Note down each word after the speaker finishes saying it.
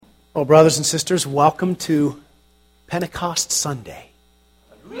Well, brothers and sisters, welcome to Pentecost Sunday.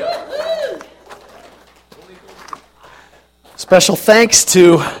 Special thanks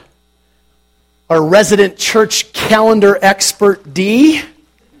to our resident church calendar expert, Dee.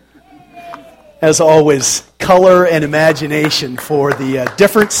 As always, color and imagination for the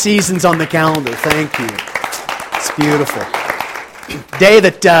different seasons on the calendar. Thank you. It's beautiful. Day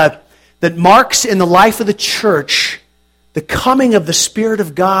that marks in the life of the church the coming of the Spirit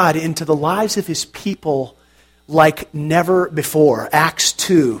of God into the lives of His people like never before. Acts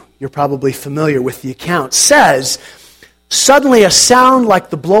 2, you're probably familiar with the account, says, "Suddenly a sound like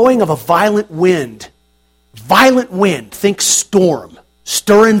the blowing of a violent wind." Violent wind, think storm,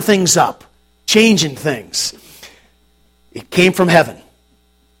 stirring things up, changing things. It came from heaven,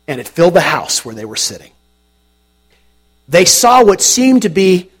 and it filled the house where they were sitting. They saw what seemed to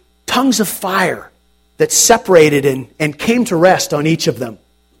be tongues of fire that separated and came to rest on each of them.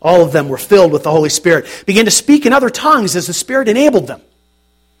 All of them were filled with the Holy Spirit, began to speak in other tongues as the Spirit enabled them.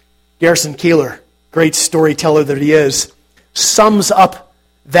 Garrison Keillor, great storyteller that he is, sums up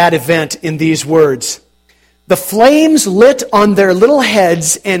that event in these words: "The flames lit on their little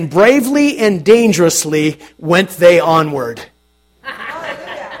heads, and bravely and dangerously went they onward."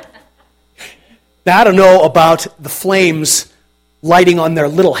 Now, I don't know about the flames lighting on their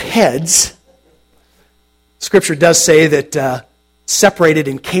little heads. Scripture does say that separated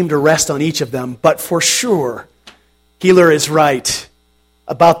and came to rest on each of them, but for sure, Keillor is right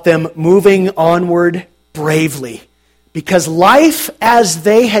about them moving onward bravely, because life as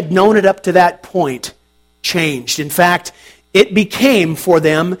they had known it up to that point changed. In fact, it became for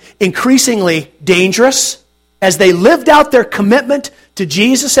them increasingly dangerous as they lived out their commitment to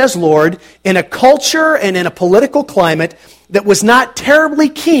Jesus as Lord in a culture and in a political climate that was not terribly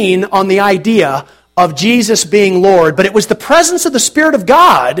keen on the idea of Jesus being Lord, but it was the presence of the Spirit of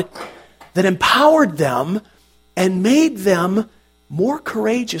God that empowered them and made them more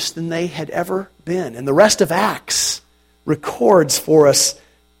courageous than they had ever been. And the rest of Acts records for us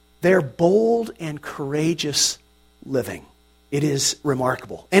their bold and courageous living. It is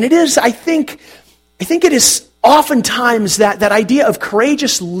remarkable. And it is, I think it is oftentimes that idea of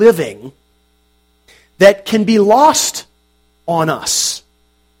courageous living that can be lost on us.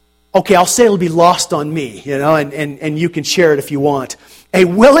 Okay, I'll say it'll be lost on me, and you can share it if you want. A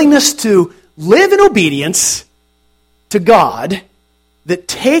willingness to live in obedience to God that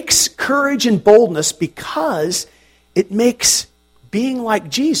takes courage and boldness because it makes being like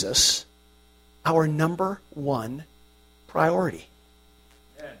Jesus our number one priority.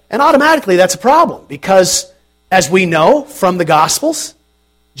 And automatically that's a problem because, as we know from the Gospels,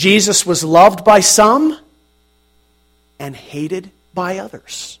 Jesus was loved by some and hated by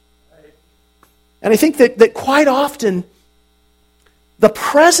others. And I think that quite often, the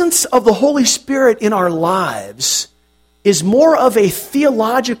presence of the Holy Spirit in our lives is more of a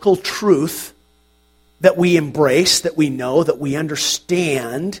theological truth that we embrace, that we know, that we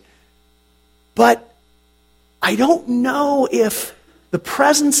understand. But I don't know if the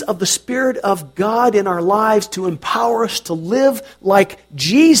presence of the Spirit of God in our lives to empower us to live like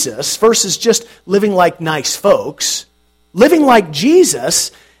Jesus versus just living like nice folks, living like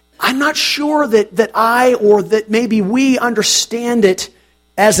Jesus, I'm not sure that I or that maybe we understand it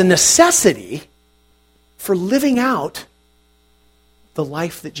as a necessity for living out the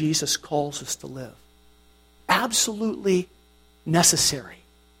life that Jesus calls us to live. Absolutely necessary.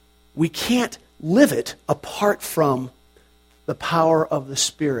 We can't live it apart from the power of the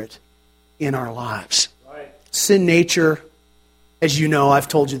Spirit in our lives. Right. Sin nature, as you know, I've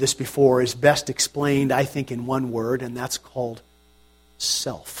told you this before, is best explained, I think, in one word, and that's called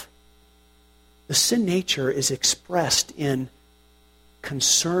self. The sin nature is expressed in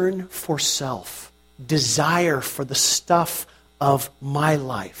concern for self, desire for the stuff of my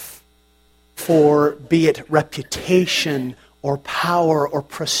life, for be it reputation or power or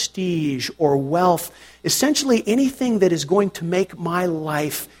prestige or wealth, essentially anything that is going to make my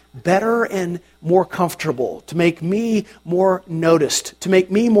life better and more comfortable, to make me more noticed, to make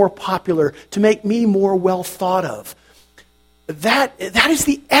me more popular, to make me more well thought of. That is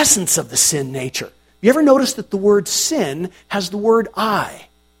the essence of the sin nature. You ever notice that the word sin has the word I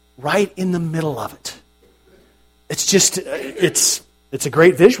right in the middle of it? It's a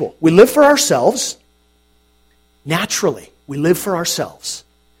great visual. We live for ourselves. Naturally, we live for ourselves.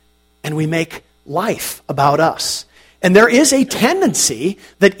 And we make life about us. And there is a tendency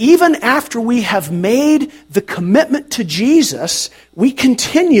that even after we have made the commitment to Jesus, we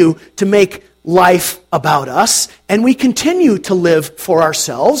continue to make life about us, and we continue to live for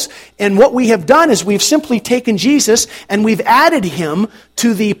ourselves. And what we have done is we've simply taken Jesus and we've added him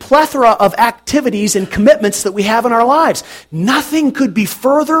to the plethora of activities and commitments that we have in our lives. Nothing could be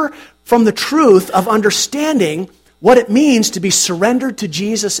further from the truth of understanding what it means to be surrendered to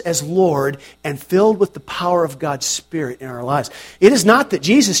Jesus as Lord and filled with the power of God's Spirit in our lives. It is not that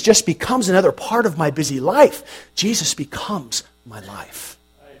Jesus just becomes another part of my busy life. Jesus becomes my life.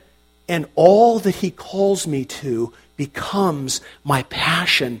 And all that he calls me to becomes my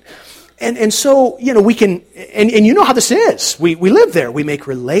passion. And so, we can, and you know how this is. We live there. We make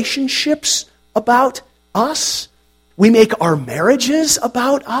relationships about us. We make our marriages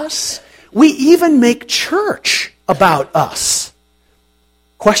about us. We even make church about us.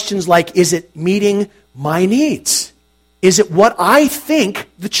 Questions like, is it meeting my needs? Is it what I think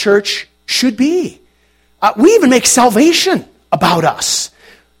the church should be? We even make salvation about us.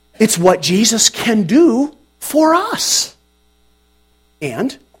 It's what Jesus can do for us.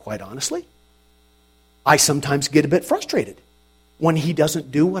 And, quite honestly, I sometimes get a bit frustrated when he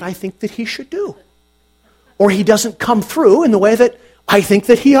doesn't do what I think that he should do. Or he doesn't come through in the way that I think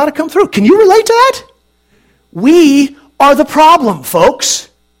that he ought to come through. Can you relate to that? We are the problem, folks.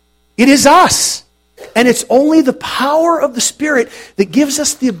 It is us. And it's only the power of the Spirit that gives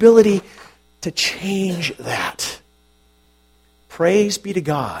us the ability to change that. Praise be to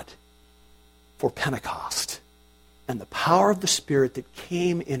God for Pentecost and the power of the Spirit that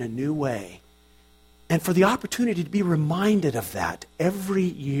came in a new way, and for the opportunity to be reminded of that every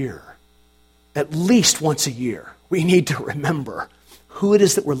year. At least once a year, we need to remember who it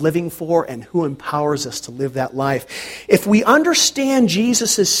is that we're living for and who empowers us to live that life. If we understand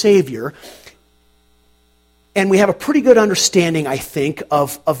Jesus as Savior, and we have a pretty good understanding, I think,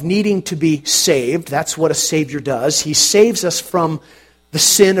 of needing to be saved. That's what a Savior does. He saves us from the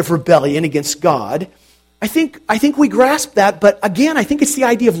sin of rebellion against God. I think we grasp that, but again, I think it's the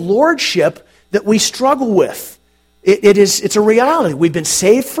idea of lordship that we struggle with. It's a reality. We've been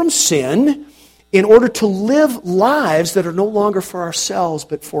saved from sin in order to live lives that are no longer for ourselves,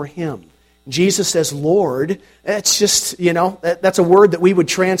 but for Him. Jesus as Lord, it's just, that's a word that we would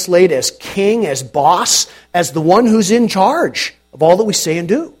translate as king, as boss, as the one who's in charge of all that we say and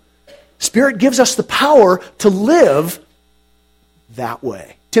do. Spirit gives us the power to live that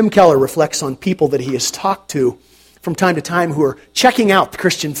way. Tim Keller reflects on people that he has talked to from time to time who are checking out the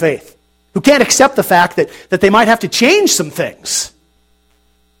Christian faith, who can't accept the fact that they might have to change some things,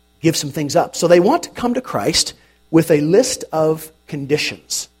 give some things up. So they want to come to Christ with a list of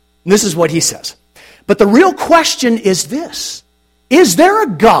conditions. And this is what he says. But the real question is this: is there a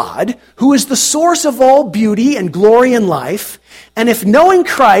God who is the source of all beauty and glory in life? And if knowing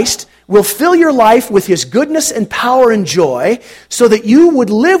Christ will fill your life with His goodness and power and joy, so that you would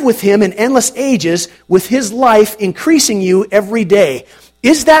live with Him in endless ages, with His life increasing you every day.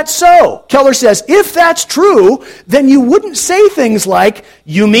 Is that so? Keller says, if that's true, then you wouldn't say things like,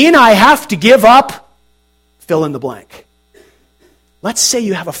 you mean I have to give up? Fill in the blank. Let's say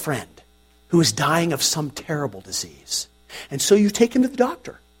you have a friend who is dying of some terrible disease. And so you take him to the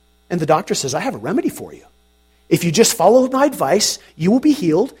doctor. And the doctor says, I have a remedy for you. If you just follow my advice, you will be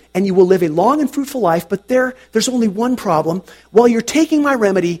healed and you will live a long and fruitful life. But there's only one problem. While you're taking my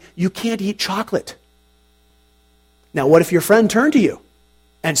remedy, you can't eat chocolate. Now, what if your friend turned to you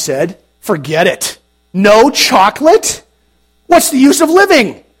and said, forget it. No chocolate? What's the use of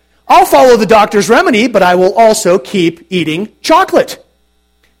living? I'll follow the doctor's remedy, but I will also keep eating chocolate.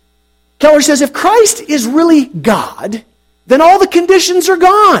 Keller says, if Christ is really God, then all the conditions are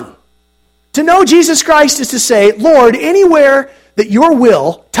gone. To know Jesus Christ is to say, Lord, anywhere that your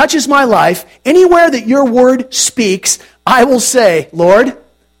will touches my life, anywhere that your word speaks, I will say, Lord,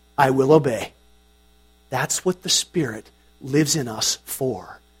 I will obey. That's what the Spirit lives in us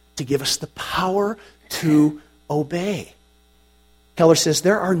for, to give us the power to obey. Keller says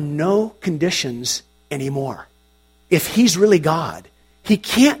there are no conditions anymore. If He's really God, He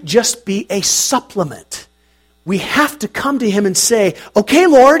can't just be a supplement. We have to come to Him and say, okay,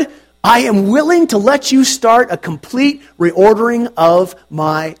 Lord, I am willing to let you start a complete reordering of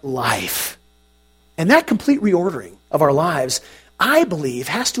my life. And that complete reordering of our lives, I believe,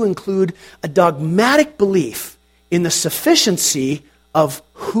 has to include a dogmatic belief in the sufficiency of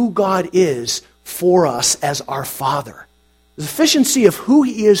who God is for us as our Father. The sufficiency of who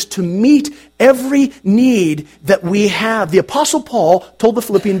He is to meet every need that we have. The Apostle Paul told the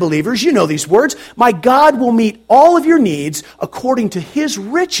Philippian believers, you know these words, my God will meet all of your needs according to His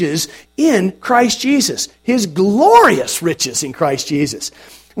riches in Christ Jesus. His glorious riches in Christ Jesus.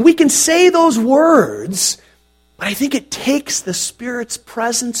 We can say those words, But I think it takes the Spirit's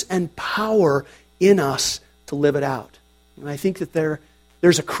presence and power in us to live it out. And I think that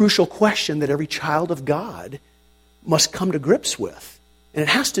there's a crucial question that every child of God must come to grips with. And it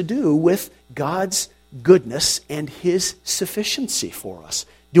has to do with God's goodness and His sufficiency for us.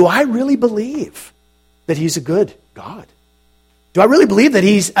 Do I really believe that He's a good God? Do I really believe that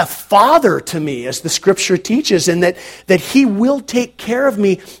He's a father to me, as the Scripture teaches, and that He will take care of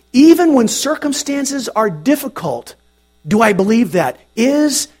me even when circumstances are difficult? Do I believe that?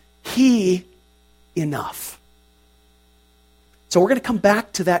 Is He enough? So we're going to come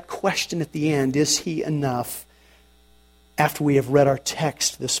back to that question at the end, is He enough, after we have read our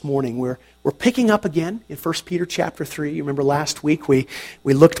text this morning. We're picking up again in 1 Peter chapter 3. You remember last week we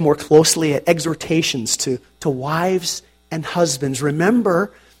looked more closely at exhortations to wives and husbands.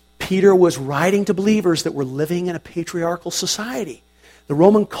 Remember, Peter was writing to believers that were living in a patriarchal society. The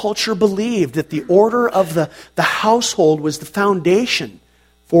Roman culture believed that the order of the household was the foundation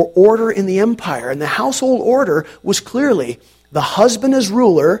for order in the empire. And the household order was clearly the husband as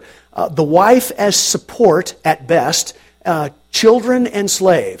ruler, the wife as support at best, children and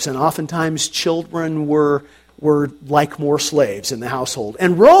slaves. And oftentimes children were like more slaves in the household.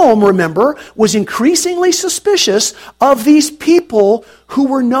 And Rome, remember, was increasingly suspicious of these people who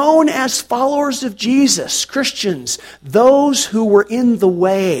were known as followers of Jesus, Christians, those who were in the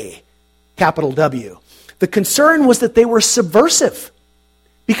way, capital W. The concern was that they were subversive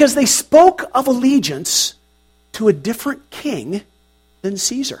because they spoke of allegiance to a different king than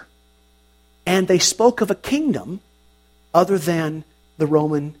Caesar. And they spoke of a kingdom other than the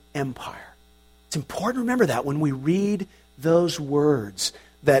Roman Empire. It's important to remember that when we read those words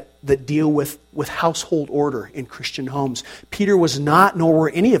that deal with household order in Christian homes. Peter was not, nor were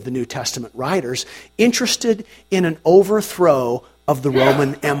any of the New Testament writers, interested in an overthrow of the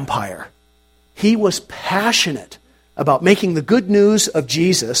Roman Empire. He was passionate about making the good news of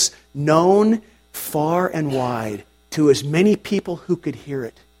Jesus known far and wide to as many people who could hear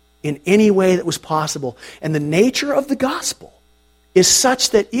it in any way that was possible. And the nature of the gospel is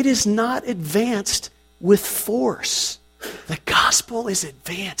such that it is not advanced with force. The gospel is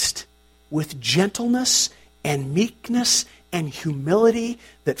advanced with gentleness and meekness and humility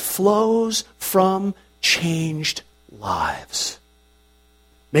that flows from changed lives.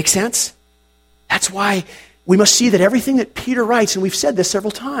 Make sense? That's why we must see that everything that Peter writes, and we've said this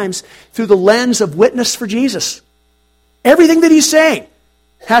several times, through the lens of witness for Jesus. Everything that he's saying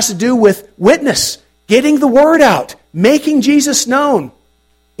has to do with witness, getting the word out, making Jesus known.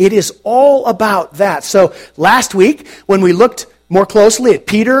 It is all about that. So last week, when we looked more closely at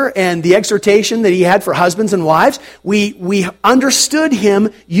Peter and the exhortation that he had for husbands and wives, we understood him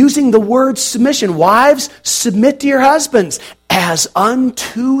using the word submission. Wives, submit to your husbands as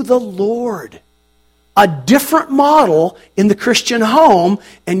unto the Lord. A different model in the Christian home,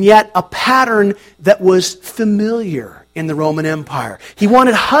 and yet a pattern that was familiar in the Roman Empire. He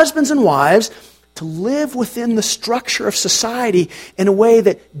wanted husbands and wives to live within the structure of society in a way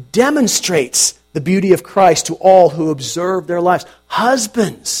that demonstrates the beauty of Christ to all who observe their lives.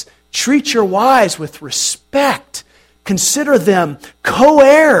 Husbands, treat your wives with respect. Consider them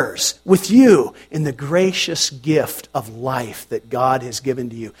co-heirs with you in the gracious gift of life that God has given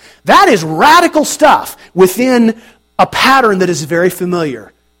to you. That is radical stuff within a pattern that is very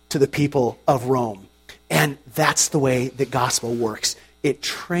familiar to the people of Rome. And that's the way the gospel works. It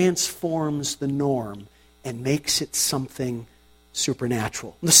transforms the norm and makes it something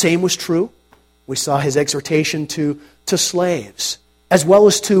supernatural. The same was true. We saw his exhortation to slaves, as well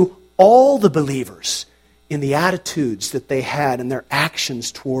as to all the believers in the attitudes that they had and their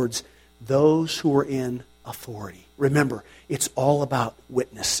actions towards those who were in authority. Remember, it's all about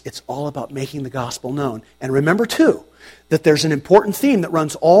witness. It's all about making the gospel known. And remember, too, that there's an important theme that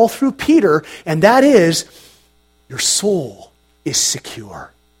runs all through Peter, and that is your soul is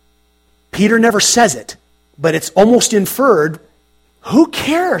secure. Peter never says it, but it's almost inferred. Who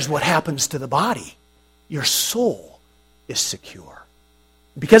cares what happens to the body? Your soul is secure.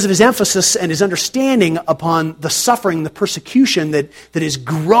 Because of his emphasis and his understanding upon the suffering, the persecution that is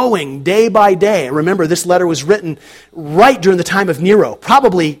growing day by day. Remember, this letter was written right during the time of Nero,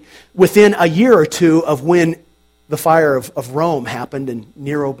 probably within a year or two of when the fire of Rome happened and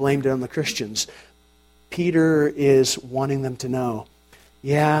Nero blamed it on the Christians. Peter is wanting them to know,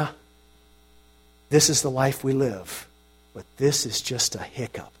 yeah, this is the life we live, but this is just a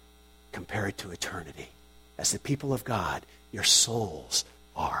hiccup compared to eternity. As the people of God, your souls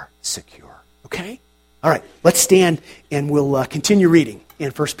are secure. Okay? All right, let's stand and we'll continue reading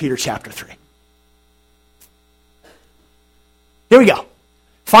in 1 Peter chapter 3. Here we go.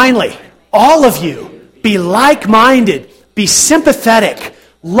 Finally, all of you Be like-minded. Be sympathetic.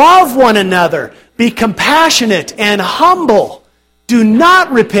 Love one another. Be compassionate and humble. Do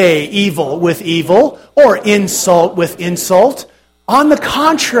not repay evil with evil or insult with insult. On the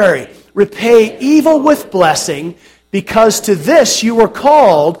contrary, repay evil with blessing, because to this you were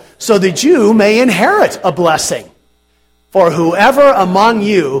called, so that you may inherit a blessing. For whoever among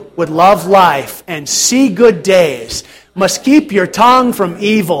you would love life and see good days must keep your tongue from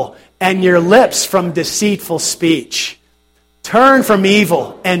evil and your lips from deceitful speech. Turn from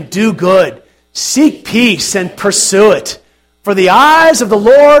evil and do good. Seek peace and pursue it. For the eyes of the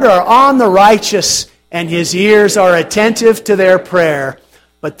Lord are on the righteous, and His ears are attentive to their prayer.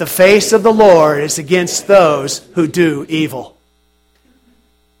 But the face of the Lord is against those who do evil.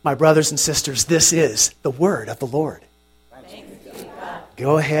 My brothers and sisters, this is the word of the Lord.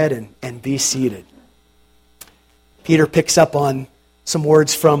 Go ahead and be seated. Peter picks up on some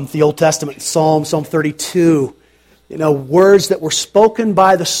words from the Old Testament, Psalm 32. Words that were spoken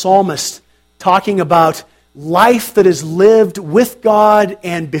by the psalmist talking about life that is lived with God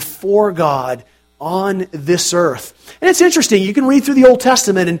and before God on this earth. And it's interesting, you can read through the Old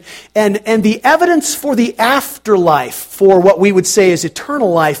Testament and the evidence for the afterlife, for what we would say is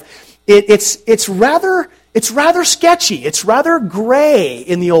eternal life, it's rather sketchy. It's rather gray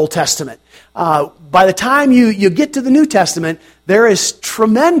in the Old Testament. By the time you get to the New Testament, there is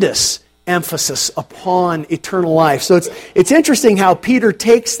tremendous emphasis upon eternal life. So it's interesting how Peter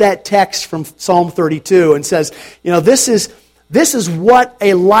takes that text from Psalm 32 and says, this is what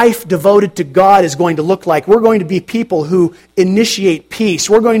a life devoted to God is going to look like. We're going to be people who initiate peace.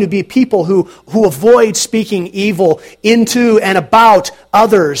 We're going to be people who avoid speaking evil into and about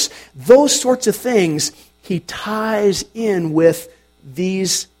others. Those sorts of things he ties in with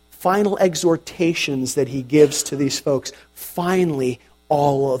these final exhortations that he gives to these folks. Finally,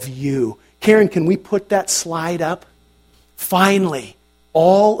 all of you. Karen, can we put that slide up? Finally,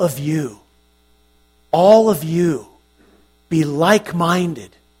 all of you. All of you. Be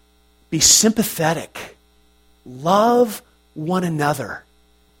like-minded. Be sympathetic. Love one another.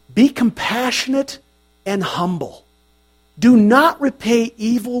 Be compassionate and humble. Do not repay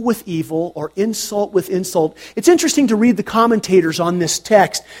evil with evil or insult with insult. It's interesting to read the commentators on this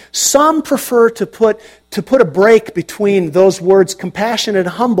text. Some prefer to put a break between those words, compassionate and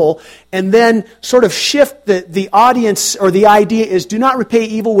humble, and then sort of shift the audience, or the idea is do not repay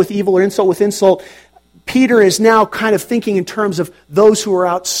evil with evil or insult with insult. Peter is now kind of thinking in terms of those who are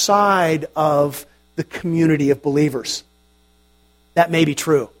outside of the community of believers. That may be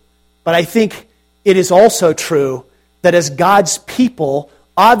true. But I think it is also true that as God's people,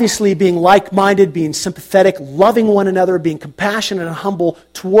 obviously being like-minded, being sympathetic, loving one another, being compassionate and humble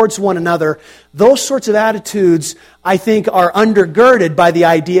towards one another, those sorts of attitudes, I think, are undergirded by the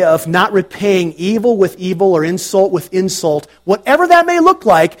idea of not repaying evil with evil or insult with insult, whatever that may look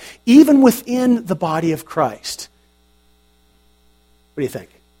like, even within the body of Christ. What do you think?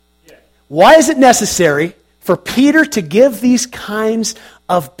 Yeah. Why is it necessary for Peter to give these kinds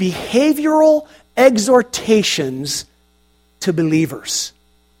of behavioral exhortations to believers?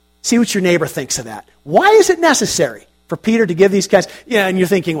 See what your neighbor thinks of that. Why is it necessary for Peter to give these kinds? Yeah, and you're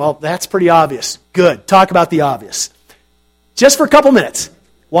thinking, well, that's pretty obvious. Good. Talk about the obvious. Just for a couple minutes.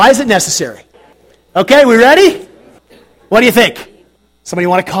 Why is it necessary? Okay, we ready? What do you think? Somebody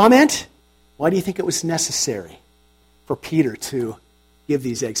want to comment? Why do you think it was necessary for Peter to give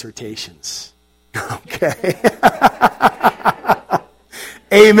these exhortations? Okay.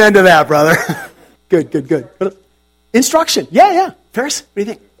 Amen to that, brother. Good. Instruction. Yeah. Ferris, what do you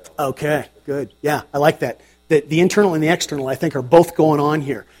think? Okay, good. Yeah, I like that. The internal and the external, I think, are both going on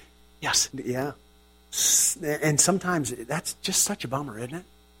here. Yes, yeah. And sometimes that's just such a bummer, isn't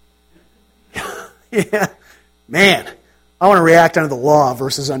it? Yeah. Man, I want to react under the law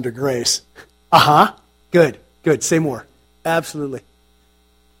versus under grace. Good. Say more. Absolutely.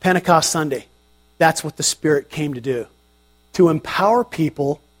 Pentecost Sunday. That's what the Spirit came to do. To empower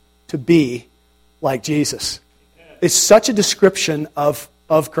people to be like Jesus. It's such a description of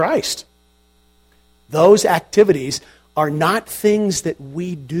Christ. Those activities are not things that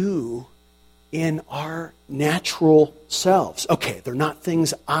we do in our natural selves. Okay, they're not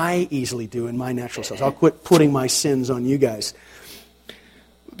things I easily do in my natural selves. I'll quit putting my sins on you guys.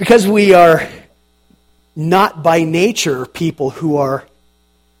 Because we are not by nature people who are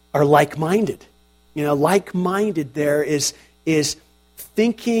like-minded. Like-minded there is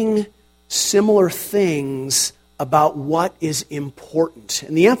thinking similar things about what is important.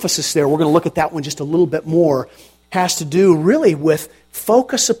 And the emphasis there, we're going to look at that one just a little bit more, has to do really with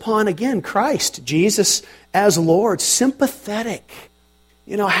focus upon, again, Christ, Jesus as Lord, sympathetic,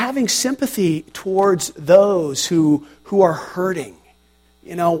 having sympathy towards those who are hurting.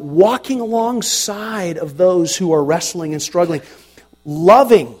 Walking alongside of those who are wrestling and struggling.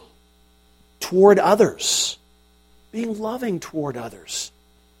 Loving toward others. Being loving toward others.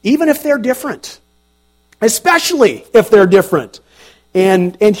 Even if they're different. Especially if they're different.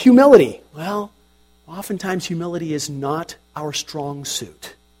 And humility. Well, oftentimes humility is not our strong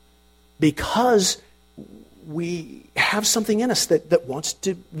suit. Because we have something in us that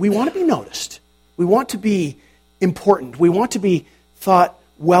we want to be noticed. We want to be important. We want to be thought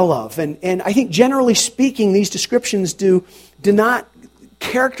well of. And I think generally speaking, these descriptions do not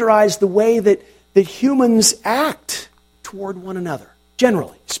characterize the way that humans act toward one another,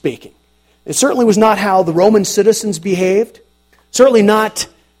 generally speaking. It certainly was not how the Roman citizens behaved. Certainly not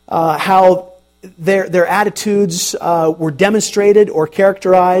how their attitudes were demonstrated or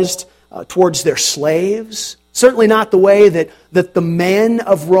characterized towards their slaves. Certainly not the way that the men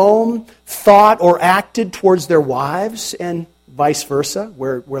of Rome thought or acted towards their wives, and vice versa,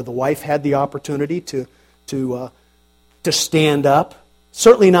 where the wife had the opportunity to stand up.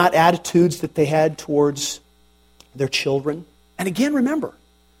 Certainly not attitudes that they had towards their children. And again, remember,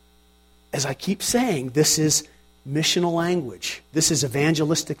 as I keep saying, this is missional language. This is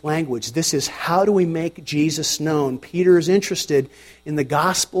evangelistic language. This is how do we make Jesus known. Peter is interested in the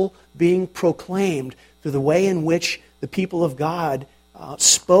gospel being proclaimed through the way in which the people of God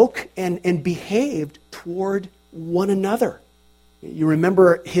spoke and behaved toward one another. You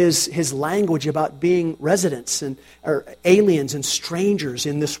remember his language about being residents or aliens and strangers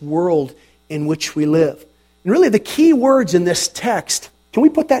in this world in which we live. And really the key words in this text, can we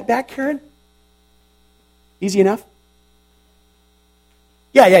put that back, Karen? Easy enough?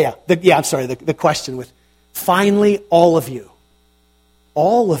 Yeah. I'm sorry, the question with, finally, all of you.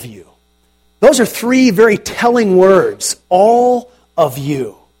 All of you. Those are three very telling words. All of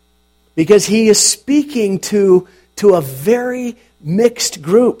you. Because he is speaking to a very mixed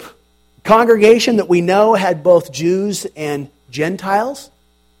group. Congregation that we know had both Jews and Gentiles.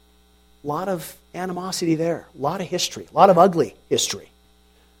 A lot of animosity there. A lot of history. A lot of ugly history.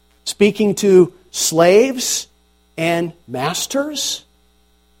 Speaking to slaves and masters.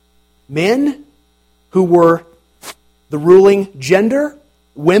 Men who were the ruling gender.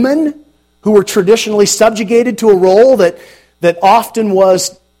 Women who were traditionally subjugated to a role that often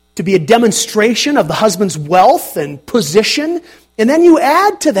was to be a demonstration of the husband's wealth and position. And then you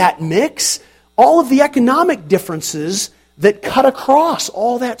add to that mix all of the economic differences that cut across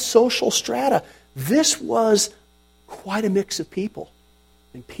all that social strata. This was quite a mix of people.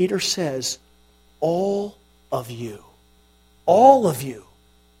 And Peter says, all of you,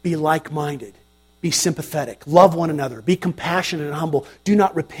 be like-minded, be sympathetic, love one another, be compassionate and humble. Do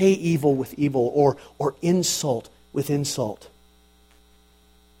not repay evil with evil or insult with insult.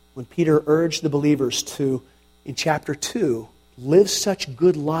 When Peter urged the believers to, in chapter 2, live such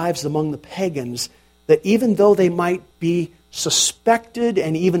good lives among the pagans that even though they might be suspected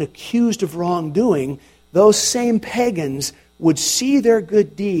and even accused of wrongdoing, those same pagans would see their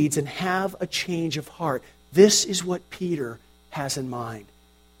good deeds and have a change of heart. This is what Peter has in mind.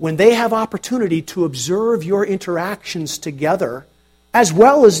 When they have opportunity to observe your interactions together, as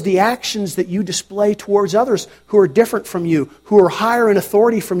well as the actions that you display towards others who are different from you, who are higher in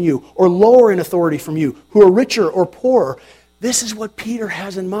authority from you, or lower in authority from you, who are richer or poorer, this is what Peter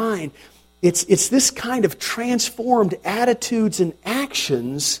has in mind. It's this kind of transformed attitudes and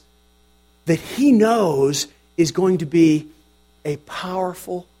actions that he knows is going to be a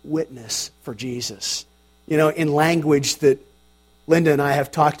powerful witness for Jesus. In language that Linda and I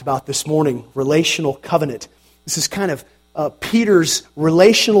have talked about this morning, relational covenant. This is kind of Peter's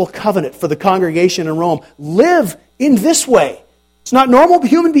relational covenant for the congregation in Rome. Live in this way. It's not normal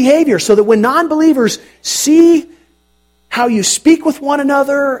human behavior, so that when non-believers see how you speak with one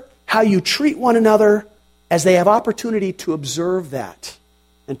another, how you treat one another, as they have opportunity to observe that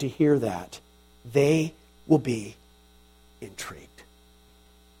and to hear that, they will be intrigued.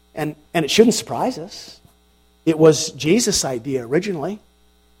 And it shouldn't surprise us. It was Jesus' idea originally.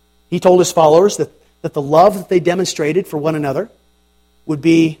 He told his followers that the love that they demonstrated for one another would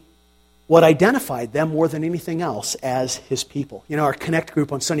be what identified them more than anything else as his people. Our Connect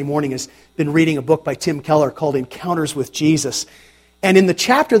group on Sunday morning has been reading a book by Tim Keller called Encounters with Jesus. And in the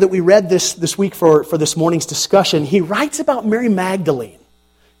chapter that we read this week for this morning's discussion, he writes about Mary Magdalene.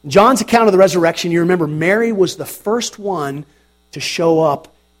 In John's account of the resurrection, you remember Mary was the first one to show up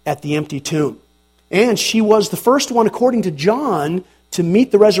at the empty tomb. And she was the first one, according to John, to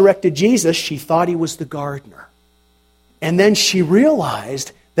meet the resurrected Jesus. She thought he was the gardener. And then she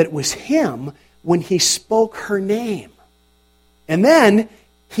realized that it was him when he spoke her name. And then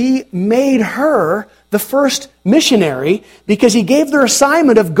he made her the first missionary because he gave their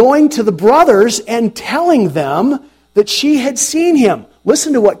assignment of going to the brothers and telling them that she had seen him.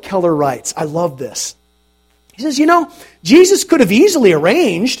 Listen to what Keller writes. I love this. He says, Jesus could have easily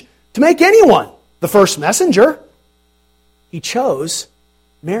arranged to make anyone the first messenger. He chose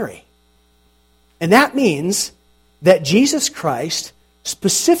Mary. And that means that Jesus Christ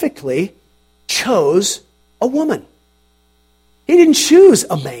specifically chose a woman. He didn't choose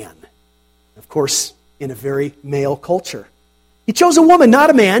a man. Of course, in a very male culture. He chose a woman, not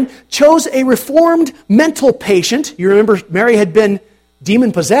a man. Chose a reformed mental patient. You remember Mary had been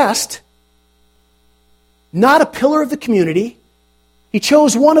demon-possessed. Not a pillar of the community. He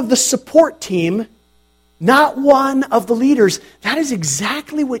chose one of the support team, not one of the leaders. That is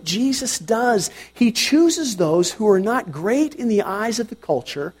exactly what Jesus does. He chooses those who are not great in the eyes of the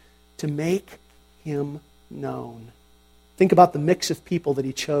culture to make him known. Think about the mix of people that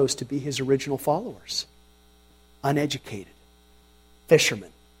he chose to be his original followers. Uneducated,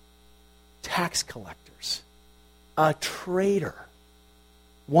 fishermen, tax collectors, a traitor,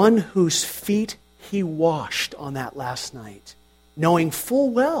 one whose feet he washed on that last night, knowing full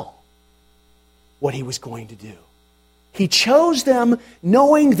well what he was going to do. He chose them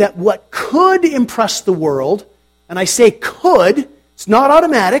knowing that what could impress the world, and I say could, it's not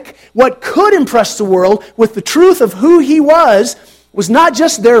automatic, what could impress the world with the truth of who he was not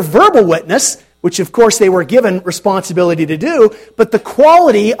just their verbal witness, which of course they were given responsibility to do, but the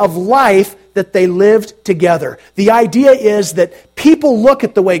quality of life that they lived together. The idea is that people look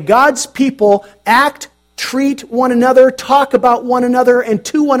at the way God's people act, treat one another, talk about one another and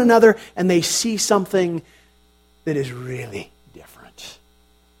to one another, and they see something that is really different.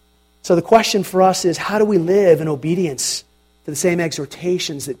 So the question for us is, how do we live in obedience to the same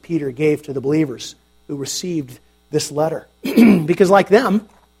exhortations that Peter gave to the believers who received this letter? Because like them,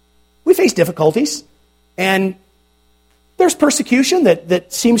 we face difficulties, and there's persecution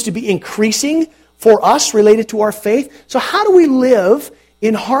that seems to be increasing for us related to our faith. So how do we live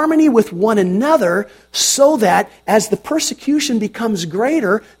in harmony with one another so that as the persecution becomes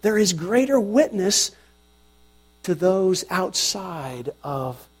greater, there is greater witness to those outside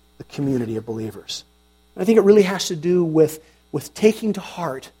of the community of believers? I think it really has to do with taking to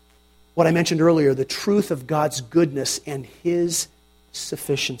heart what I mentioned earlier, the truth of God's goodness and his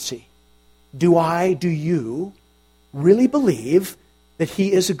sufficiency. Do you really believe that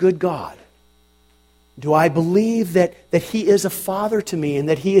he is a good God? Do I believe that he is a father to me and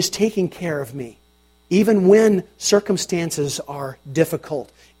that he is taking care of me, even when circumstances are difficult?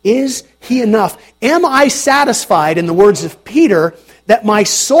 Is he enough? Am I satisfied, in the words of Peter, that my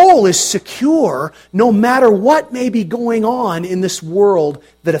soul is secure no matter what may be going on in this world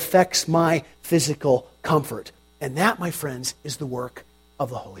that affects my physical comfort? And that, my friends, is the work of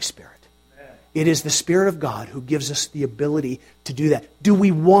the Holy Spirit. It is the Spirit of God who gives us the ability to do that. Do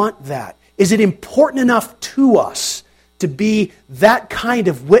we want that? Is it important enough to us to be that kind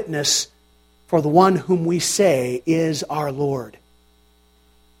of witness for the one whom we say is our Lord?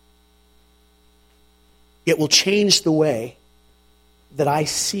 It will change the way that I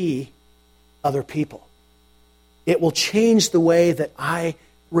see other people. It will change the way that I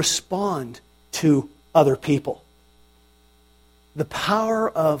respond to other people. The power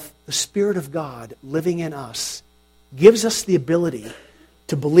of the Spirit of God living in us gives us the ability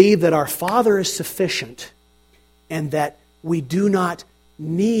to believe that our Father is sufficient and that we do not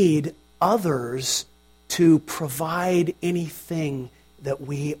need others to provide anything that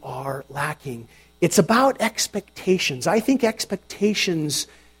we are lacking. It's about expectations. I think expectations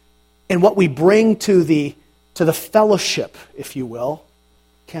and what we bring to the fellowship, if you will,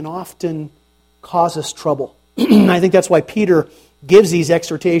 can often cause us trouble. I think that's why Peter gives these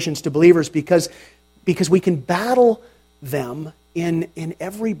exhortations to believers, because we can battle them in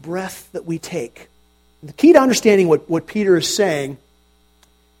every breath that we take. The key to understanding what Peter is saying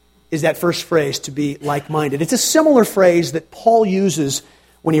is that first phrase, to be like-minded. It's a similar phrase that Paul uses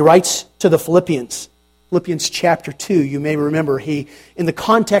when he writes to the Philippians. Philippians chapter 2, you may remember, in the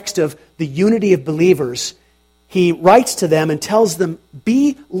context of the unity of believers, he writes to them and tells them,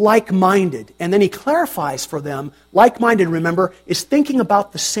 be like-minded. And then he clarifies for them, like-minded, remember, is thinking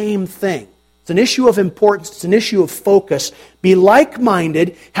about the same thing. It's an issue of importance. It's an issue of focus. Be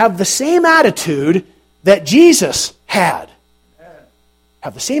like-minded. Have the same attitude that Jesus had.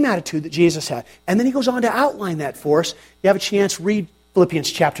 Have the same attitude that Jesus had. And then he goes on to outline that for us. You have a chance, read Philippians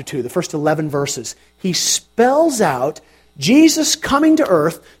chapter 2, the first 11 verses. He spells out Jesus coming to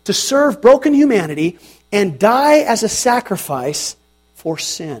earth to serve broken humanity and die as a sacrifice for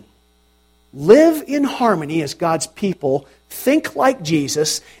sin. Live in harmony as God's people Think like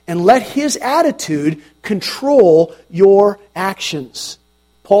Jesus and let his attitude control your actions.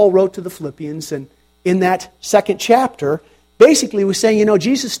 Paul wrote to the Philippians, and in that second chapter, basically was saying,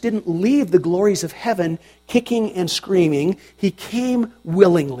 Jesus didn't leave the glories of heaven kicking and screaming. He came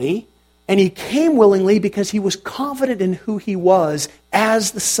willingly, and he came willingly because he was confident in who he was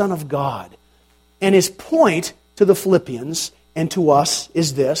as the Son of God. And his point to the Philippians and to us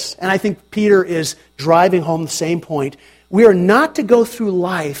is this, and I think Peter is driving home the same point. We are not to go through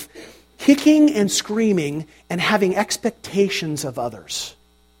life kicking and screaming and having expectations of others.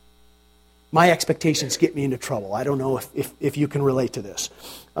 My expectations get me into trouble. I don't know if you can relate to this.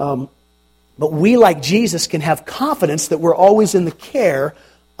 But we, like Jesus, can have confidence that we're always in the care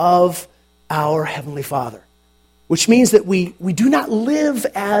of our Heavenly Father. Which means that we do not live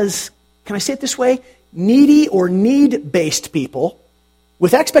as, can I say it this way, needy or need-based people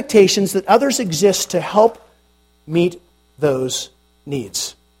with expectations that others exist to help meet those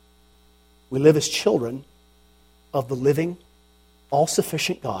needs. We live as children of the living,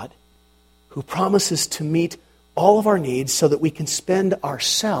 all-sufficient God who promises to meet all of our needs so that we can spend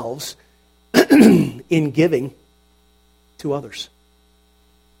ourselves in giving to others.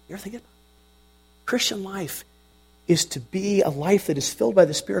 You ever think of it? Christian life is to be a life that is filled by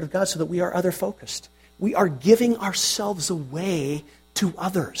the Spirit of God so that we are other-focused. We are giving ourselves away to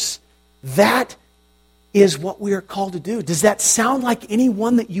others. That is what we are called to do. Does that sound like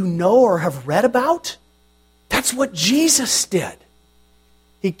anyone that you know or have read about? That's what Jesus did.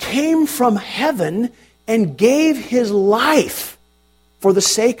 He came from heaven and gave his life for the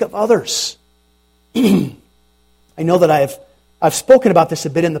sake of others. I know that I've spoken about this a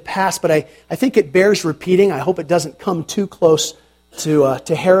bit in the past, but I think it bears repeating. I hope it doesn't come too close to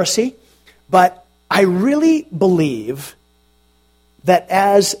heresy. But I really believe that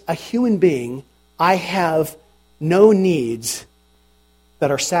as a human being, I have no needs that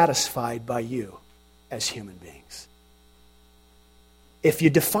are satisfied by you as human beings. If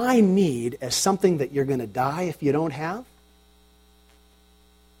you define need as something that you're going to die if you don't have,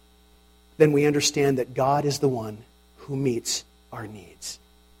 then we understand that God is the one who meets our needs.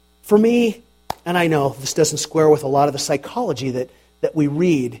 For me, and I know this doesn't square with a lot of the psychology that we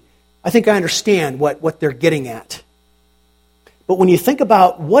read, I think I understand what they're getting at. But when you think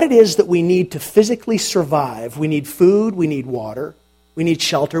about what it is that we need to physically survive, we need food, we need water, we need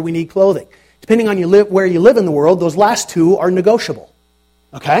shelter, we need clothing. Depending on where you live in the world, those last two are negotiable.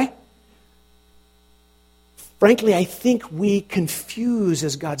 Okay? Frankly, I think we confuse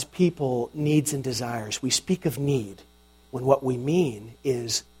as God's people needs and desires. We speak of need when what we mean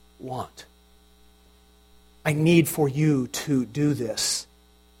is want. I need for you to do this.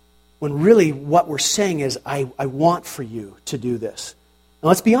 When really what we're saying is, I want for you to do this. Now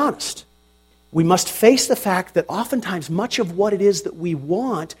let's be honest. We must face the fact that oftentimes much of what it is that we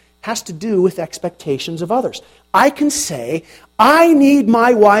want has to do with expectations of others. I can say, I need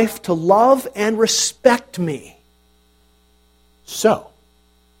my wife to love and respect me. So,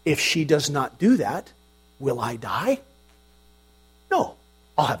 if she does not do that, will I die? No.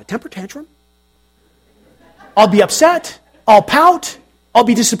 I'll have a temper tantrum. I'll be upset. I'll pout. I'll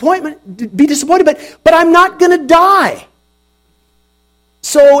be disappointed, but I'm not going to die.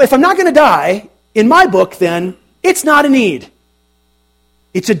 So if I'm not going to die, in my book then, it's not a need.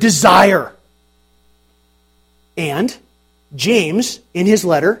 It's a desire. And James, in his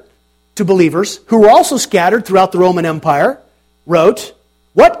letter to believers, who were also scattered throughout the Roman Empire, wrote,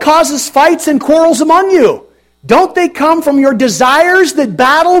 "What causes fights and quarrels among you? Don't they come from your desires that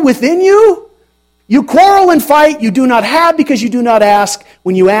battle within you? You quarrel and fight, you do not have because you do not ask.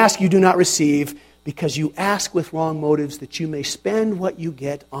 When you ask, you do not receive because you ask with wrong motives that you may spend what you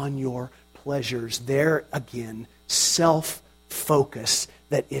get on your pleasures." There again, self-focus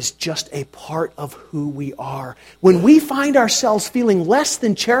that is just a part of who we are. When we find ourselves feeling less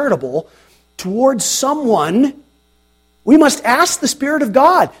than charitable towards someone, we must ask the Spirit of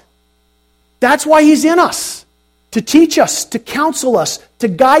God. That's why He's in us. To teach us, to counsel us, to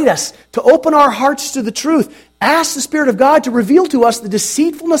guide us, to open our hearts to the truth. Ask the Spirit of God to reveal to us the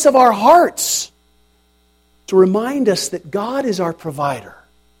deceitfulness of our hearts. To remind us that God is our provider.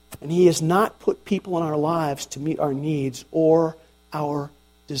 And He has not put people in our lives to meet our needs or our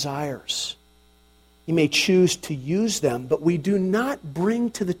desires. He may choose to use them, but we do not bring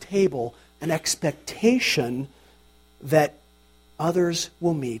to the table an expectation that others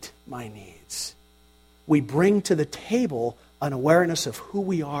will meet my needs. We bring to the table an awareness of who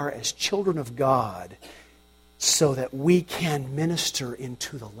we are as children of God so that we can minister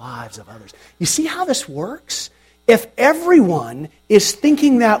into the lives of others. You see how this works? If everyone is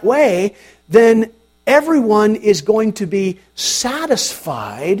thinking that way, then Everyone is going to be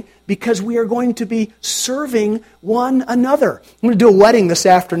satisfied because we are going to be serving one another. I'm going to do a wedding this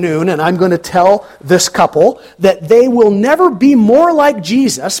afternoon, and I'm going to tell this couple that they will never be more like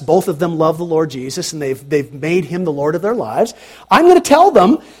Jesus. Both of them love the Lord Jesus, and they've made Him the Lord of their lives. I'm going to tell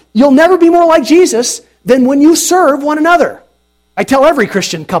them, you'll never be more like Jesus than when you serve one another. I tell every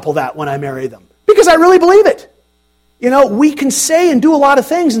Christian couple that when I marry them, because I really believe it. You know, we can say and do a lot of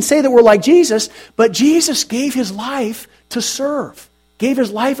things and say that we're like Jesus, but Jesus gave His life to serve, gave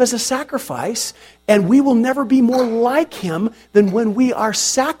His life as a sacrifice, and we will never be more like Him than when we are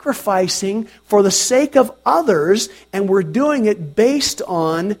sacrificing for the sake of others, and we're doing it based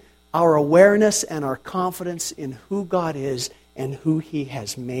on our awareness and our confidence in who God is and who He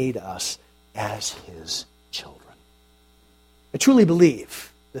has made us as His children. I truly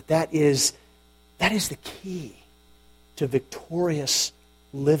believe that is the key to victorious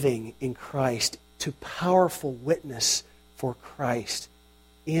living in Christ, to powerful witness for Christ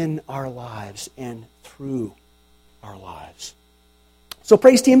in our lives and through our lives. So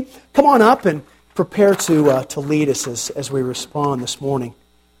praise team, come on up and prepare to lead us as we respond this morning.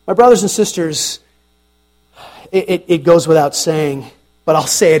 My brothers and sisters, it goes without saying, but I'll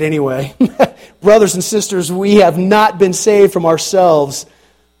say it anyway. Brothers and sisters, we have not been saved from ourselves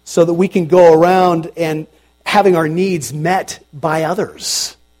so that we can go around and having our needs met by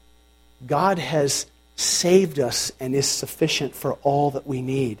others. God has saved us and is sufficient for all that we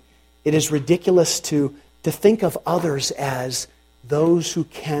need. It is ridiculous to think of others as those who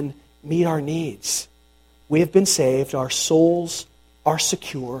can meet our needs. We have been saved, our souls are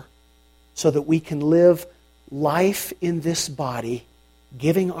secure, so that we can live life in this body,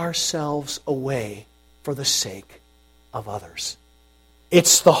 giving ourselves away for the sake of others.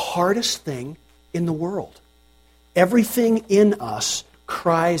 It's the hardest thing in the world. Everything in us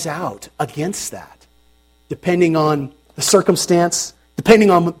cries out against that, depending on the circumstance, depending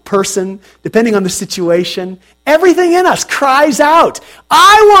on the person, depending on the situation. Everything in us cries out,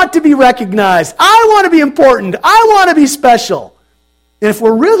 I want to be recognized. I want to be important. I want to be special. And if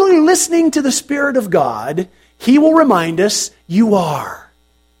we're really listening to the Spirit of God, He will remind us, you are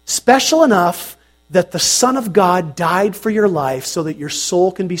special enough that the Son of God died for your life so that your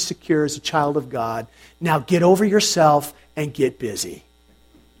soul can be secure as a child of God. Now get over yourself and get busy.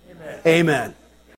 Amen. Amen.